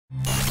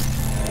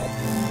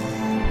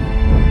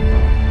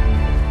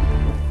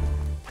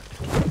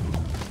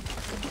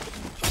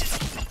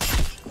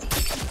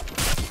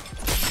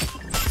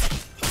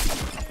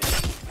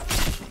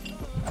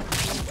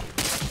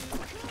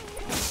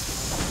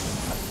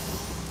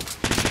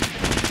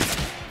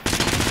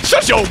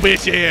shut your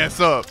bitch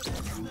ass up.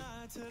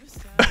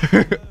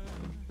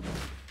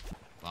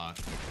 Fuck.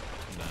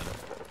 I'm dead.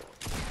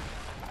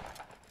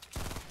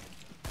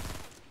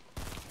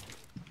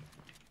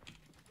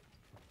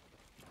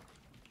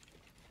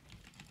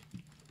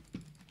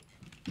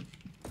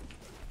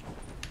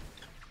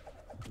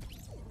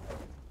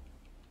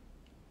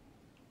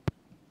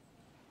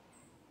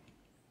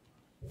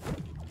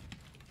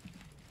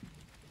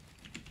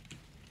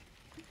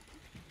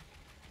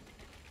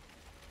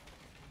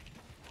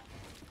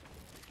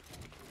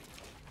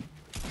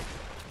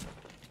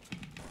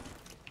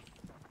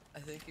 I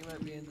think you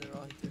might be in the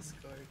wrong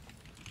Discord.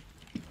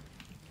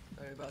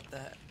 Sorry about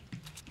that.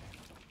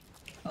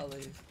 I'll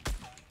leave.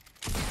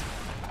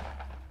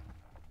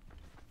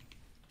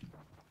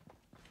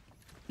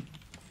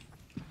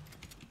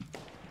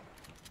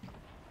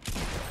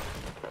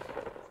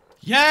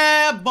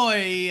 Yeah,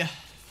 boy.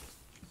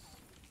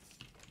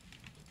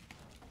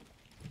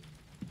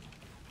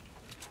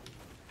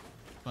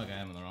 Fuck, I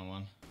am in the wrong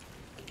one.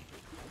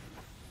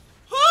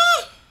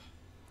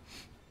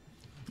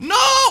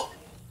 No!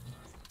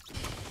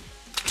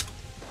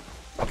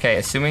 Okay,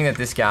 assuming that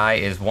this guy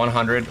is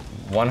 100,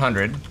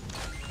 100.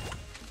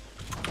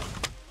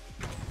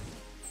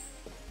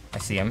 I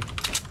see him.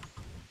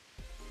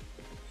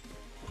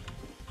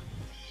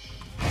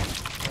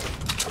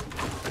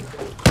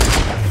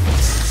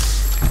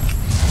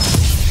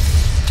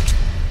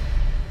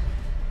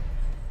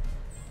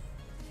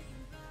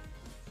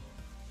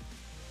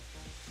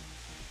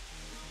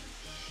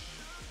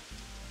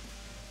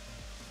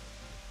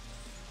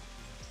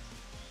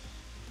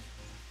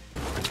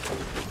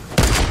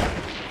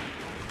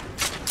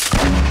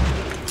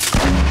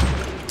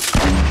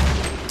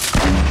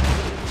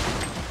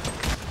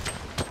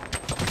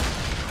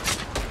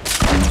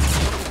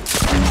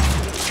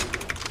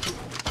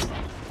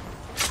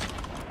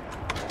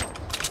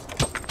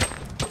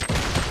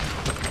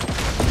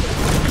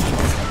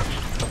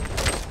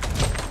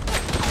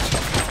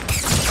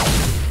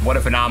 What a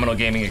phenomenal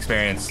gaming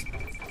experience.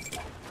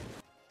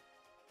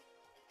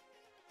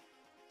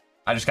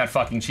 I just got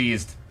fucking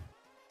cheesed.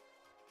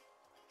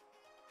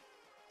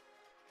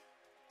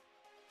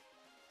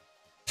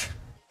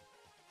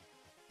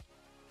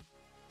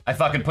 I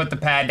fucking put the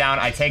pad down,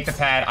 I take the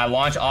pad, I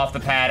launch off the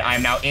pad, I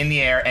am now in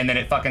the air, and then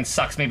it fucking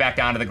sucks me back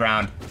down to the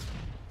ground.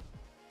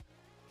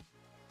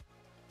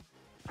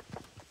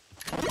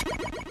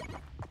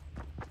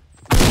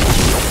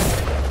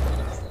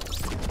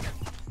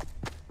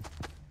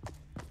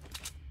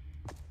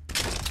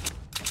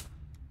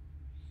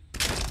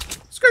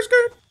 Skirt,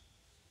 skirt.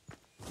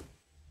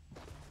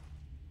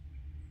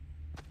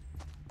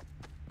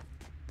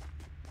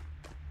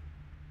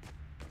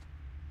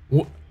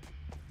 What?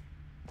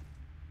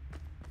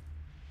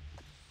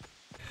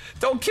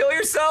 Don't kill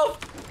yourself!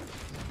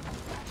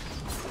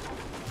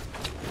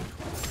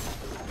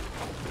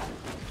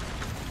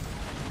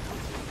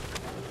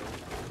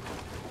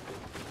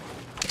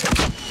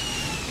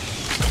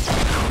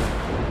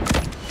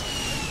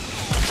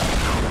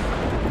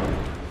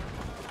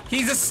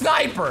 He's a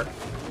sniper!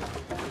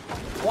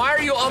 Why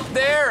are you up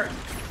there?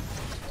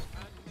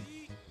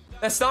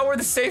 That's not where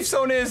the safe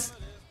zone is.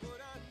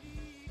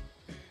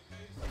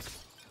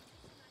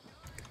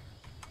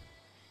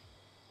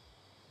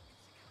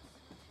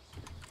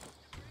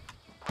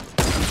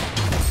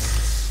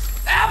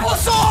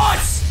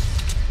 Applesauce!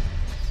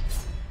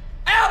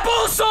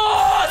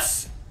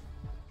 Applesauce!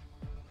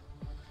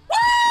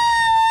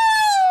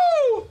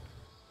 Woo!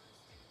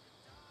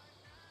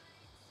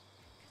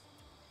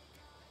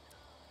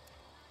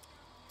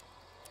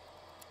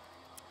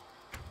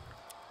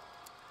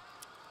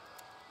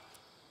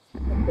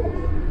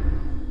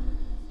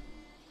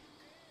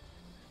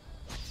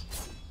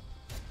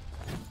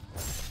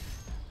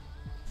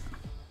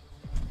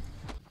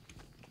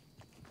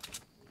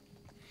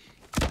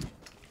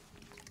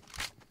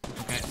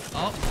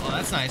 Oh,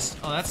 that's nice.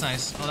 Oh, that's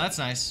nice. Oh, that's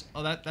nice.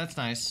 Oh, that's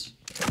nice.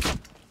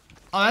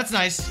 Oh, that's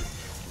nice.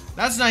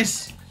 That's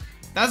nice.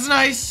 That's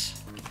nice.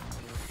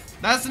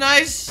 That's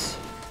nice.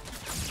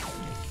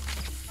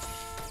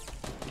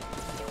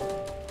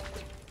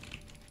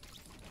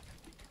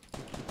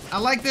 I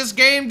like this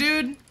game,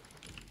 dude.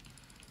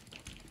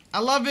 I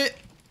love it.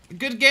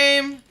 Good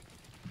game.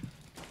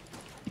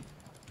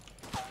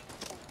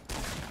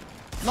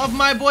 Love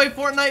my boy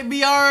Fortnite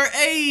BR.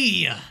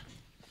 Hey.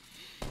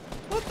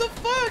 What the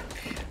fuck?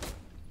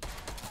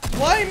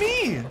 Why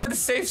me? Where the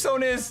safe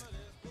zone is.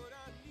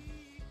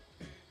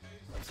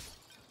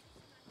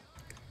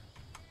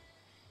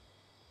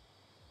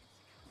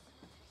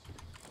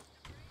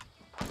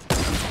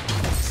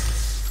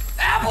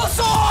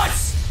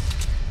 Applesauce!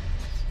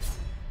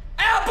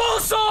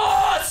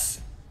 Applesauce!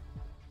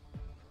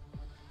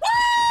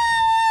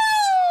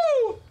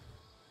 Woo!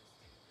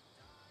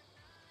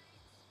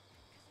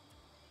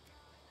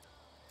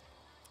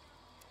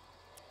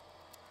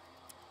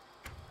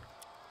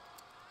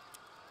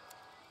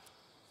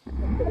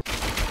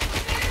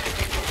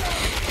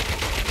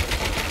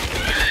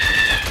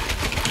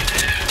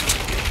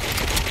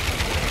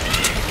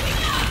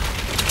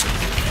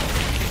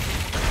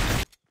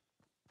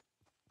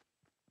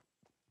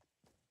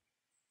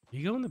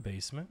 You go in the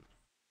basement?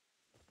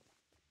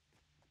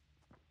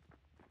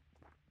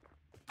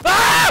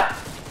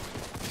 Ah!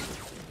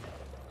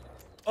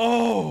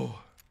 Oh!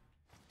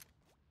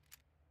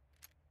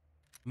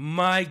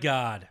 My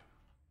God.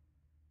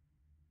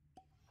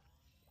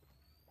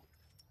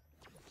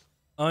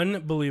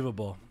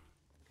 Unbelievable.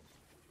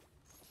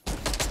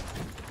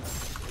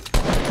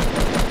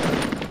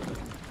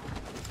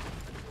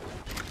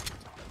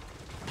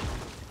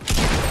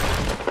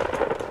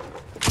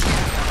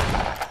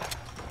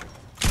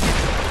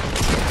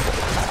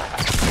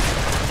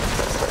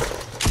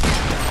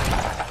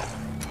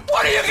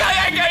 What are you guys?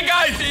 Hey,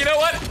 guys, you know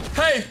what?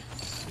 Hey,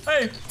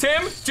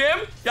 Tim, Jim?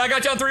 Yeah, I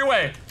got you on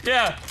three-way.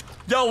 Yeah.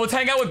 Yo, let's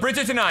hang out with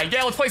Bridget tonight.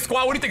 Yeah, let's play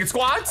squad. What do you think? It's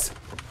squads?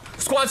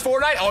 Squads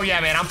Fortnite? Oh, yeah,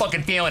 man. I'm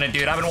fucking feeling it,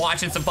 dude. I've been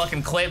watching some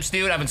fucking clips,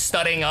 dude. I've been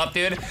studying up,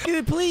 dude.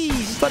 Dude,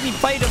 please, let me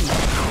fight him.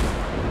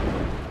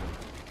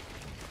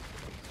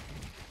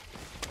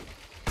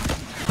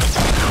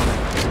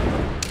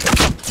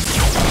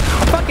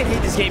 I fucking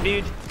hate this game,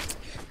 dude.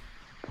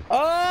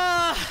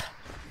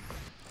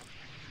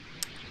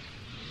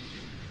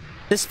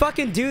 This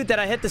fucking dude that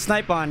I hit the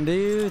snipe on,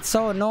 dude. It's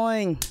so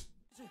annoying.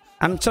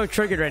 I'm so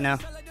triggered right now.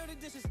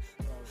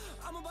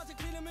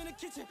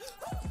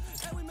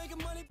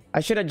 I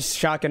should have just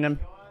shotgunned him.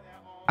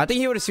 I think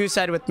he would have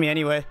suicided with me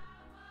anyway.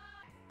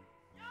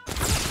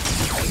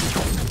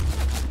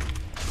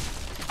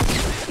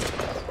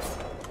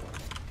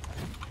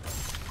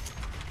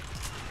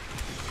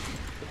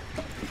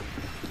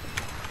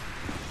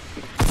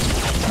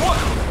 What?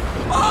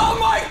 Oh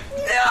my,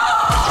 no!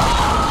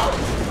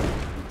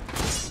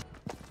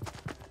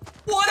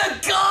 What a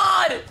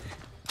god!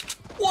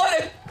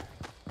 What a...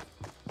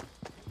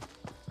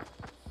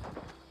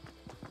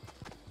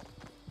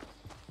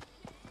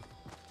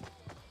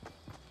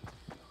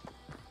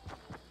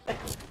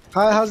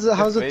 How's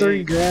the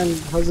 30 grand?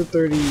 How's the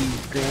 30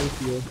 grand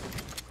feel?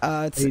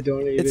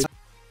 It's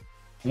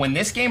When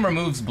this game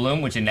removes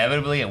Bloom, which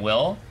inevitably it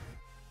will,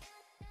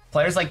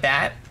 players like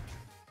that,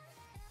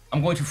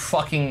 I'm going to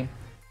fucking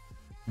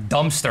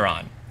dumpster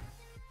on.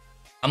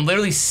 I'm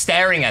literally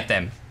staring at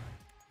them,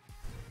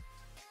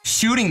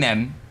 shooting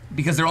them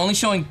because they're only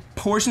showing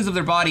portions of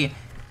their body.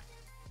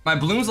 My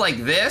Bloom's like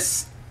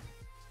this,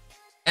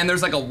 and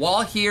there's like a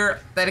wall here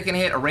that it can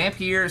hit, a ramp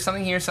here,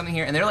 something here,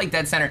 and they're like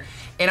dead center.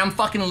 And I'm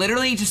fucking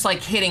literally just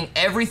like hitting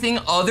everything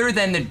other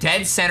than the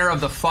dead center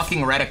of the fucking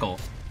reticle.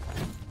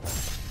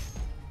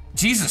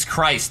 Jesus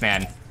Christ,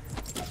 man.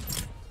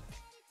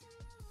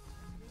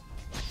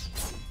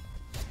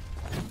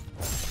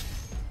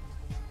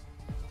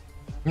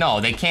 No,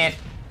 they can't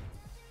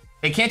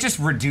just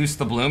reduce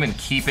the Bloom and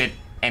keep it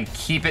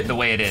the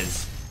way it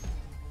is.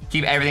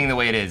 Keep everything the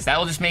way it is. That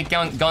will just make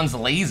guns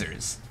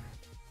lasers.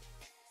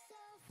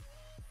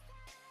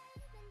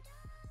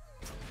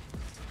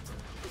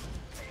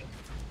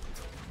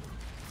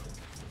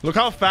 Look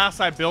how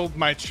fast I build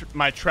my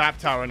trap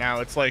tower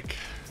now. It's like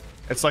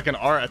an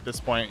art at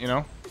this point, you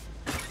know?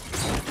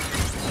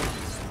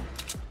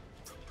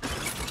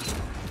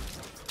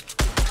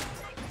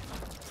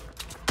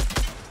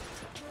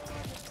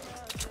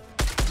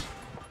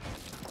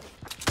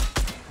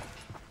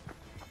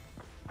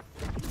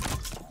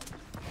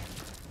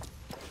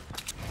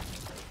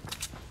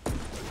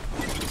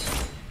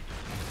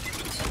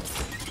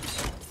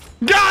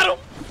 Got him!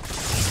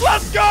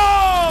 Let's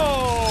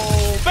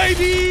go,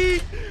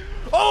 baby!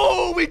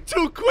 Oh, we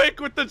too quick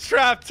with the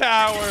trap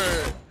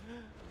tower.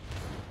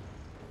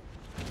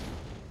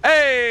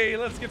 Hey,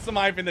 let's get some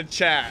hype in the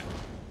chat.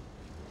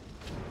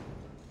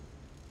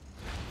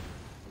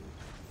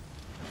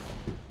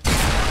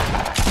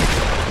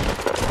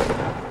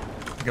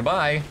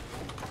 Goodbye.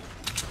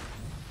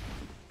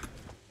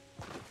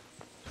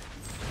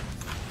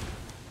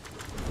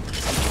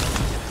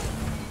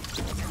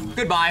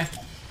 Goodbye.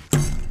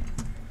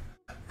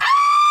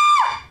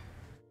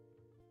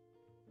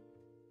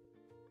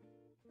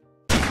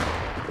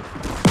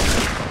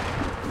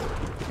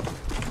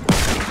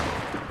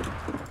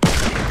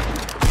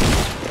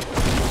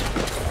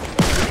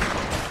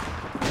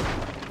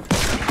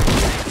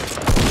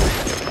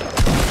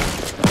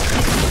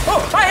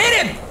 Oh, I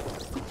hit him!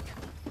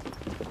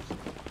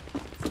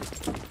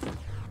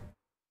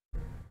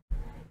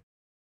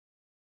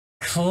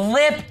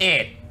 Clip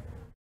it!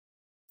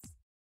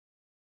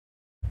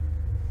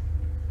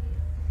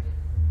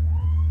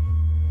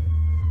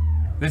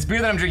 This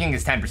beer that I'm drinking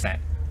is 10%.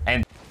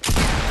 And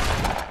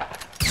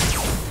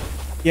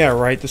Yeah,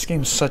 right. This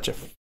game's such a